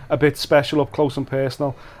something a bit special up close and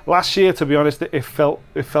personal. Last year, to be honest, it felt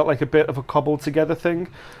like a bit of a cobbled together thing.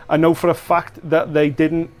 I know for a fact that they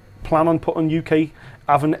didn't plan on putting UK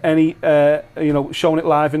having any showing it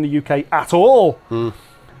live in the UK at all.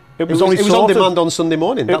 It was on demand on Sunday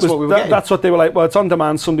morning. That's what we were getting. That's what they were like. Well, it's on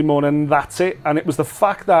demand Sunday morning, and that's it. And it was the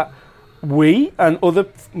fact that we and other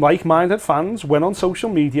like-minded fans went on social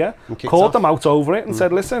media, called them out over it, and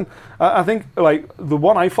said, "Listen, I think like the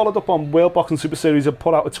one I followed up on, World Boxing Super Series, had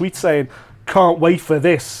put out a tweet saying, "Can't wait for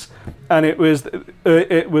this," and it was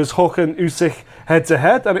Hook and Usyk head to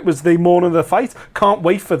head, and it was the morning of the fight. Can't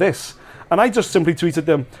wait for this, and I just simply tweeted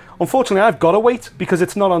them. Unfortunately, I've got to wait because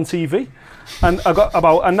it's not on TV. And I got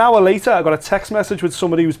about an hour later, I got a text message with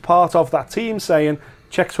somebody who's part of that team saying,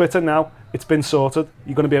 "Check Twitter now. It's been sorted.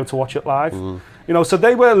 You're going to be able to watch it live." So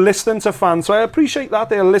they were listening to fans. So I appreciate that.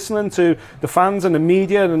 They were listening to the fans and the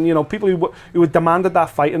media and, people who had demanded that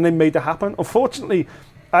fight, and they made it happen. Unfortunately,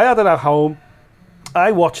 I had it at home.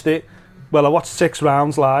 I watched it. Well, I watched 6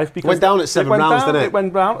 rounds live. Because it went down at 7 rounds, didn't it? It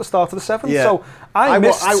went down at the start of the 7th. Yeah. So I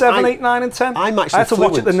missed 7, 8, 9 and 10. I'm actually I had to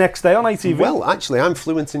watch it the next day on ITV. Well, actually, I'm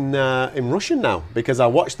fluent in Russian now because I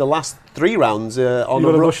watched the last 3 rounds on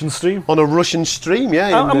a Russian stream. On a Russian stream,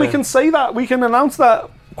 yeah. And we can say that. We can announce that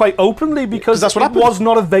quite openly because that's what it was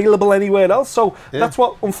not available anywhere else. So that's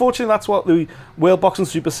what the World Boxing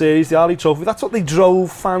Super Series, the Ali Trophy, that's what they drove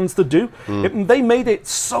fans to do. They made it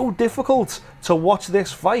so difficult to watch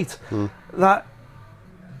this fight that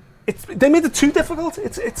they made it too difficult.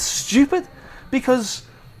 It's stupid because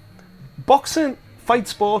boxing, fight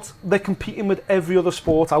sport, they're competing with every other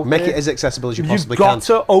sport out there. Make it as accessible as you possibly can. You've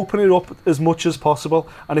got to open it up as much as possible.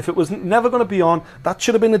 And if it was never going to be on, that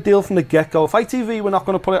should have been the deal from the get-go. If ITV were not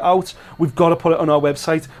going to put it out, we've got to put it on our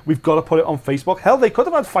website. We've got to put it on Facebook. Hell, they could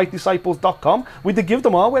have had fightdisciples.com. We'd give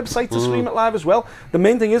them our website to stream it live as well. The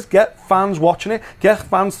main thing is get fans watching it, get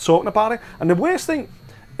fans talking about it. And the worst thing,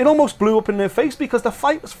 it almost blew up in their face because the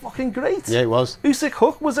fight was fucking great. Yeah, it was. Usyk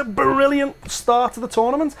Hook was a brilliant start to the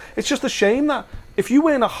tournament. It's just a shame that if you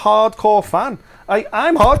weren't a hardcore fan,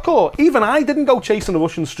 I'm hardcore. Even I didn't go chasing a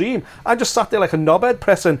Russian stream. I just sat there like a knobhead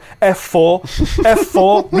pressing F4,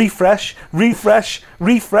 F4,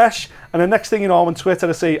 refresh. And the next thing you know, I'm on Twitter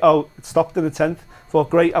to say, "Oh, it stopped in the 10th. Thought,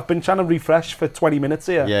 great, I've been trying to refresh for 20 minutes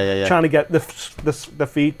here. Yeah. Trying to get the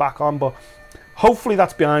feed back on, but hopefully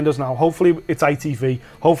that's behind us now. Hopefully it's ITV.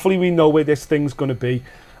 Hopefully we know where this thing's going to be.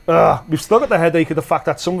 We've still got the headache of the fact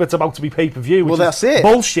that some of it's about to be pay-per-view, which that's is it.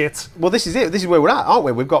 Bullshit. Well, this is it. This is where we're at, aren't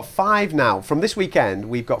we? We've got 5 now. From this weekend,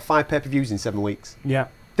 we've got 5 pay-per-views in 7 weeks. Yeah.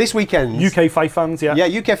 This weekend... UK fight fans, yeah.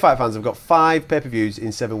 Yeah, UK fight fans have got 5 pay-per-views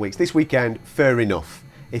in 7 weeks. This weekend, fair enough.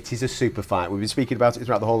 It is a super fight. We've been speaking about it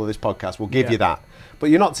throughout the whole of this podcast. We'll give you that. But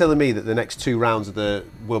you're not telling me that the next 2 rounds of the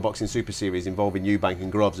World Boxing Super Series involving Eubank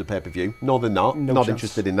and Groves are pay-per-view. No, they're not. No not chance.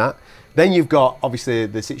 interested in that. Then you've got, obviously,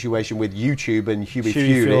 the situation with YouTube and Hughie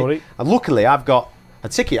Fury. And luckily, I've got a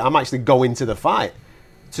ticket. I'm actually going to the fight.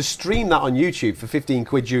 To stream that on YouTube for 15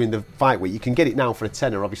 quid during the fight week, you can get it now for a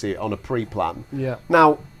tenner, obviously, on a pre-plan. Yeah.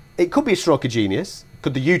 Now, it could be a stroke of genius,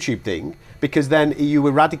 could the YouTube thing, because then you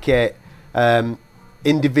eradicate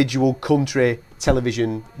individual country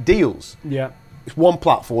television deals. Yeah. It's one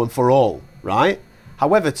platform for all, right?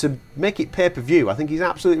 However, to make it pay-per-view, I think is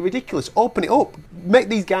absolutely ridiculous. Open it up. Make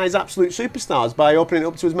these guys absolute superstars by opening it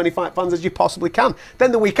up to as many fight fans as you possibly can.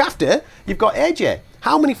 Then the week after, you've got AJ.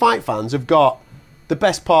 How many fight fans have got the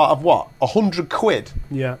best part of what? 100 quid?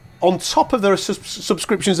 Yeah. On top of their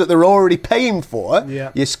subscriptions that they're already paying for,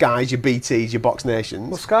 yeah. Your Skies, your BTs, your Box Nations.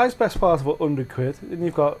 Well, Sky's best part of 100 quid, and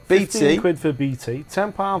you've got 15 BT. quid for BT,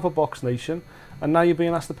 £10 for Box Nation, and now you're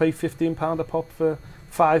being asked to pay £15 a pop for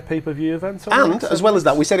 5 pay-per-view events. And as well as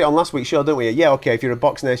that, we said it on last week's show, didn't we? Yeah, okay, if you're a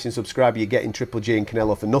Box Nation subscriber, you're getting Triple G and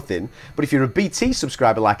Canelo for nothing. But if you're a BT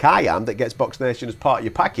subscriber like I am, that gets Box Nation as part of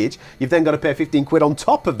your package, you've then got to pay 15 quid on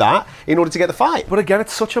top of that in order to get the fight. But again,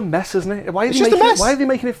 it's such a mess, isn't it? It's just a mess. Why are they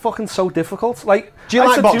making it fucking so difficult? Like, do you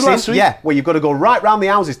like boxing? Yeah, well, you've got to go right round the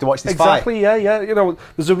houses to watch this fight. Exactly, yeah. You know,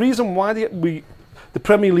 there's a reason why the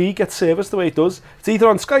Premier League gets service the way it does. It's either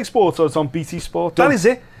on Sky Sports or it's on BT Sport. That is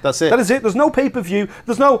it. That's it. That is it. There's no pay-per-view.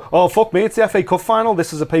 There's no, oh, fuck me, it's the FA Cup final.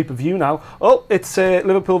 This is a pay-per-view now. Oh, it's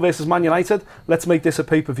Liverpool versus Man United. Let's make this a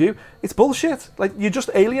pay-per-view. It's bullshit. Like, you're just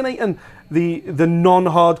alienating the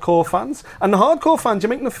non-hardcore fans. And the hardcore fans, you're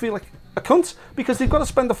making them feel like a cunt because they've got to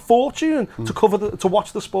spend a fortune to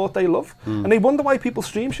watch the sport they love. And they wonder why people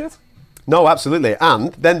stream shit. No, absolutely.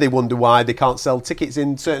 And then they wonder why they can't sell tickets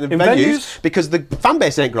in certain venues because the fan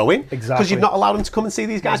base ain't growing. Exactly. Because you've not allowed them to come and see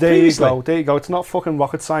these guys there previously. There you go. It's not fucking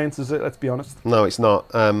rocket science, is it? Let's be honest. No, it's not.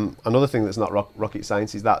 Another thing that's not rocket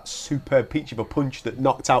science is that superb peach of a punch that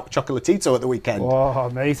knocked out Chocolatito at the weekend. Oh,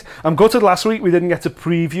 mate. I'm gutted last week we didn't get to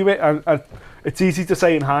preview it. And it's easy to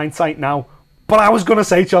say in hindsight now. But I was going to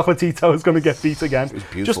say Chocolatito was going to get beat again. It was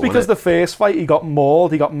beautiful, just because the first fight he got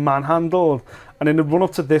mauled, he got manhandled. And in the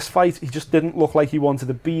run-up to this fight, he just didn't look like he wanted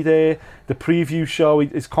to be there. The preview show,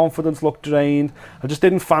 his confidence looked drained. I just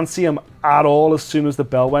didn't fancy him at all as soon as the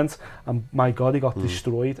bell went. And my God, he got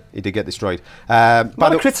destroyed. He did get destroyed. A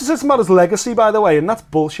lot of criticism about his legacy, by the way, and that's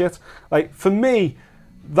bullshit. Like, for me,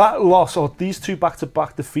 that loss, or these 2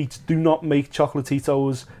 back-to-back defeats, do not make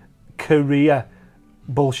Chocolatito's career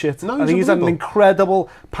bullshit. No, I think he's had an incredible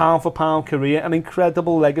pound-for-pound career, an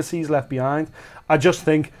incredible legacy he's left behind. I just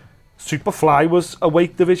think Superfly was a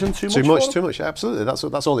weight division too much. Absolutely.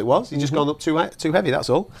 That's all it was. He's just gone up too heavy. That's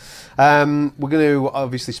all. We're going to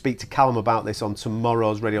obviously speak to Callum about this on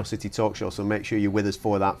tomorrow's Radio City Talk Show. So make sure you're with us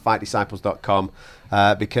for that. FightDisciples.com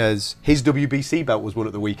because his WBC belt was won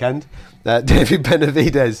at the weekend. David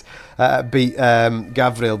Benavidez beat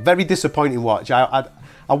Gavril. Very disappointing watch.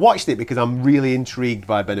 I watched it because I'm really intrigued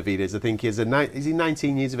by Benavidez. I think is he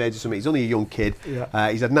 19 years of age or something? He's only a young kid. Yeah.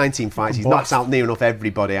 He's had 19 fights. He's knocked out near enough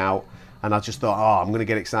everybody out. And I just thought, I'm going to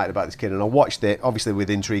get excited about this kid. And I watched it, obviously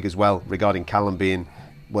with intrigue as well, regarding Callum being,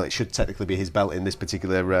 well, it should technically be his belt in this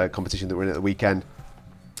particular competition that we're in at the weekend.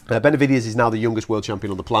 Benavidez is now the youngest world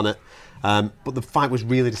champion on the planet. But the fight was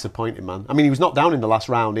really disappointing, man. I mean, he was knocked down in the last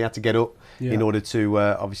round. He had to get up in order to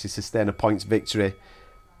obviously sustain a points victory.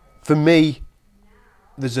 For me,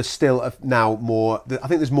 there's now more. I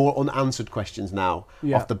think there's more unanswered questions now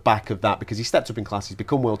off the back of that because he stepped up in class. He's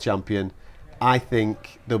become world champion. I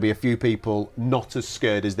think there'll be a few people not as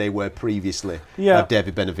scared as they were previously of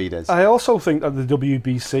David Benavidez. I also think that the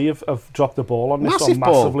WBC have dropped the ball on this one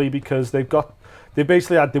massively because they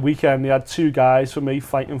basically had the weekend. They had 2 guys for me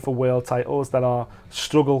fighting for world titles that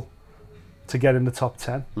struggle to get in the top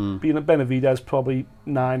 10. Being a Benavidez probably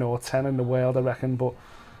 9 or 10 in the world, I reckon. But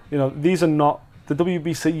you know, these are not. The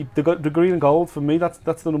WBC, the green and gold for me. That's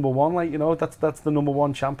the number one. Like, you know, that's the number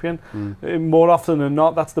one champion. More often than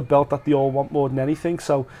not, that's the belt that they all want more than anything.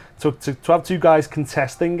 So to have 2 guys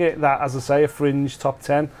contesting it, that, as I say, a fringe top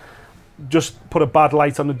 10, just put a bad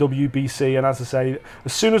light on the WBC. And as I say,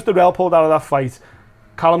 as soon as Durrell pulled out of that fight,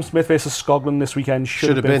 Callum Smith versus Skoglund this weekend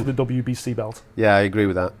should have been for the WBC belt. Yeah, I agree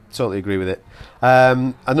with that. Totally agree with it.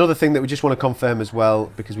 Another thing that we just want to confirm as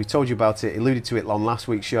well, because we told you about it, alluded to it on last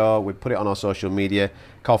week's show, we put it on our social media,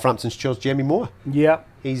 Carl Frampton's chose Jamie Moore. Yeah.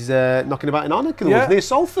 He's knocking about in Arnick near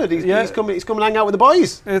Salford. He's coming and hang out with the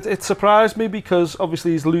boys. It surprised me because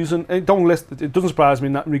obviously he's losing. It doesn't surprise me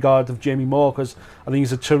in that regard of Jamie Moore because I think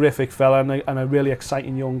he's a terrific fella and a really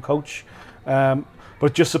exciting young coach.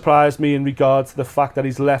 But it just surprised me in regard to the fact that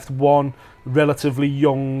he's left one relatively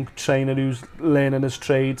young trainer who's learning his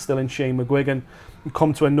trade still in Shane McGuigan and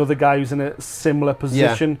come to another guy who's in a similar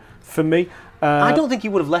position for me. I don't think he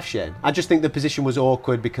would have left Shane. I just think the position was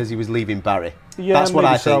awkward because he was leaving Barry. Yeah, that's what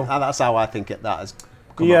I think. So. That's how I think that has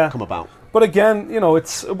come about. But again, you know,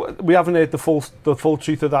 we haven't heard the full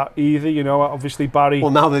truth of that either. You know, obviously Barry. Well,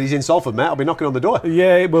 now that he's in Salford, mate, I'll be knocking on the door.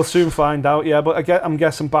 Yeah, we'll soon find out. Yeah, but I'm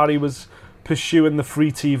guessing Barry was pursuing the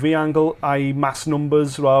free TV angle, i.e. mass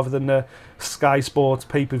numbers, rather than the Sky Sports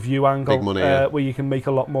pay-per-view angle, big money, where you can make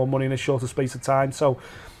a lot more money in a shorter space of time. So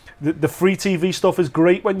the free TV stuff is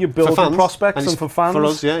great when you're building prospects and for fans, for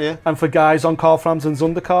us, and for guys on Carl Frampton's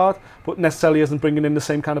undercard, but necessarily isn't bringing in the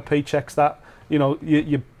same kind of paychecks that you know,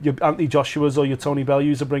 your Anthony Joshua's or your Tony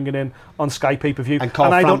Bellew's are bringing in on Sky pay-per-view. And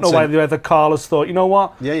Carl I don't know Frampton. whether Carl has thought, you know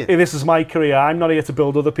what, Yeah. if this is my career, I'm not here to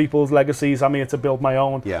build other people's legacies, I'm here to build my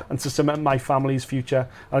own and to cement my family's future.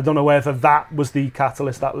 And I don't know whether that was the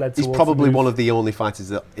catalyst that led to. He's probably one of the only fighters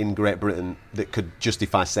that in Great Britain that could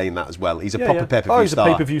justify saying that as well. He's a proper pay-per-view he's star.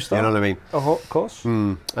 a pay-per-view star. You know what I mean? Oh, of course.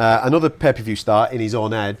 Another pay-per-view star in his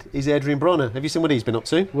own head is Adrian Broner. Have you seen what he's been up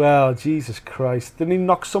to? Well, Jesus Christ. Didn't he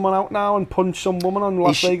knock someone out now and punch some woman on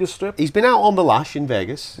Las Vegas Strip? He's been out on the lash in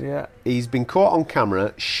Vegas. Yeah. He's been caught on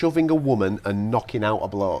camera shoving a woman and knocking out a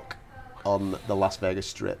bloke on the Las Vegas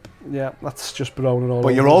Strip. Yeah, that's just Broner all But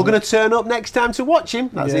over, you're all isn't going it? to turn up next time to watch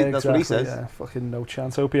him. That's it. That's what he says. Yeah, fucking no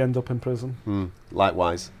chance. I hope he ends up in prison.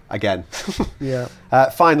 Likewise. Again. Yeah.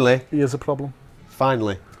 Finally, He is a problem.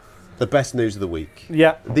 the best news of the week.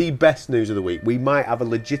 Yeah. The best news of the week. We might have a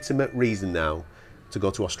legitimate reason now to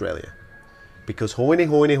go to Australia. Because Horny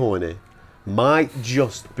might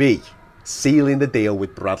just be sealing the deal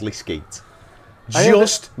with Bradley Skeet.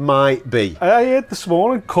 Just might be. I heard this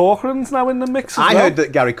morning Corcoran's now in the mix as I well. heard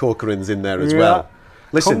that Gary Corcoran's in there as Yeah. well.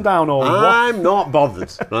 Listen, Come down or what? I'm not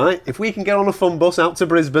bothered, right? If we can get on a fun bus out to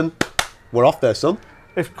Brisbane, we're off there, son.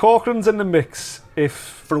 If Corcoran's in the mix,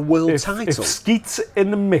 For a world if title. Skeet's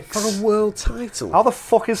in the mix, For a world title. how the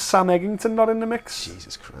fuck is Sam Eggington not in the mix?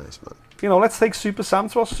 Jesus Christ, man. You know, let's take Super Sam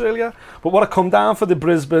to Australia. But what a come down for the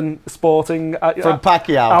Brisbane Sporting... From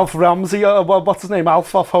Pacquiao. Alf Ramsey, what's his name?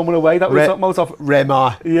 Alf off Home and Away. That we were talking about.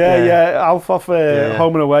 Remar. Alf off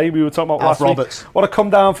Home and Away. We were talking about Alf last Roberts. week. What a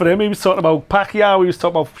come down for him. He was talking about Pacquiao. He was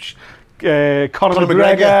talking about Conor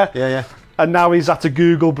McGregor. Yeah. And now he's had to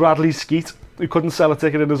Google Bradley Skeet, who couldn't sell a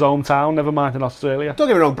ticket in his hometown, never mind in Australia. Don't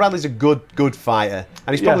get me wrong, Bradley's a good fighter.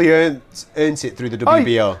 And he's probably earned it through the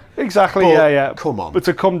WBO. Exactly, But, come on. But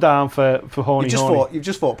to come down for Horny You've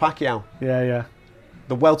just fought Pacquiao. Yeah.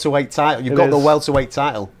 The welterweight title. You've It got the is. welterweight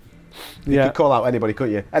title. You Yeah. could call out anybody,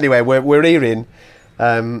 couldn't you? Anyway, we're hearing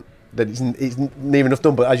that it's near enough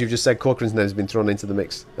done, but as you've just said, Corcoran's name has been thrown into the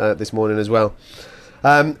mix this morning as well.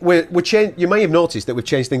 You may have noticed that we've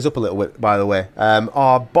changed things up a little bit, by the way.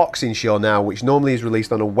 Our boxing show now, which normally is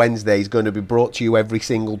released on a Wednesday, is going to be brought to you every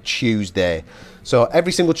single Tuesday. So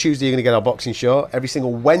every single Tuesday you're going to get our boxing show. Every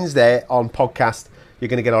single Wednesday on podcast you're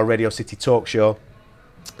going to get our Radio City Talk show.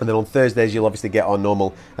 And then on Thursdays you'll obviously get our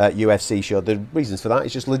normal UFC show. The reasons for that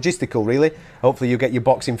is just logistical, really. Hopefully you'll get your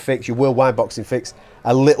boxing fix, your worldwide boxing fix,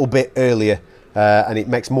 a little bit earlier. And it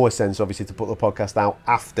makes more sense, obviously, to put the podcast out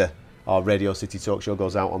after our Radio City Talk show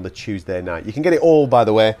goes out on the Tuesday night. You can get it all, by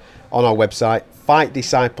the way, on our website,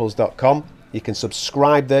 fightdisciples.com. You can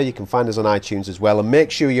subscribe there. You can find us on iTunes as well. And make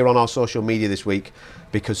sure you're on our social media this week,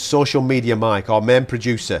 because Social Media Mike, our main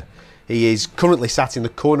producer, he is currently sat in the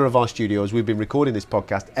corner of our studio as we've been recording this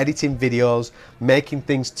podcast, editing videos, making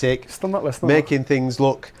things tick, Still not listening. making things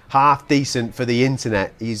look half decent for the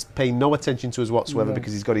internet. He's paying no attention to us whatsoever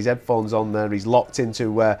because he's got his headphones on there. He's locked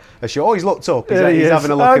into a show. Oh, he's looked up. He's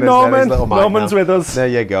having a look at us there, his little mic Norman's now. with us. There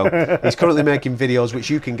you go. He's currently making videos which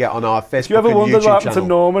you can get on our Facebook Do you ever and wonder YouTube what happened channel. to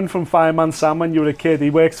Norman from Fireman Sam when you were a kid? He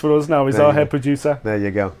works for us now. He's There our you head go. producer. There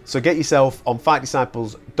you go. So get yourself on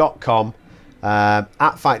fightdisciples.com,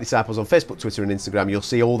 at Fight Disciples on Facebook, Twitter and Instagram. You'll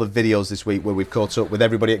see all the videos this week where we've caught up with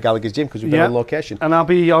everybody at Gallagher's Gym because we've been on location. And I'll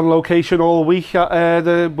be on location all week at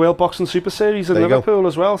the World Boxing Super Series in There you go. Liverpool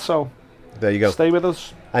as well. So There you go. stay with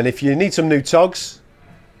us. And if you need some new togs,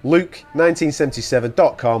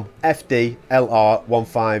 Luke1977.com,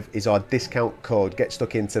 FDLR15 is our discount code. Get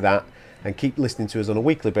stuck into that and keep listening to us on a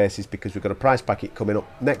weekly basis, because we've got a prize packet coming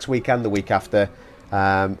up next week and the week after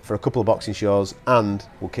for a couple of boxing shows, and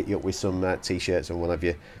we'll kit you up with some t-shirts and what have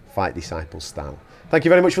you, Fight Disciples style. Thank you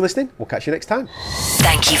very much for listening. We'll catch you next time.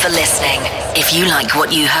 Thank you for listening. If you like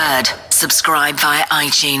what you heard, subscribe via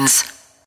iTunes.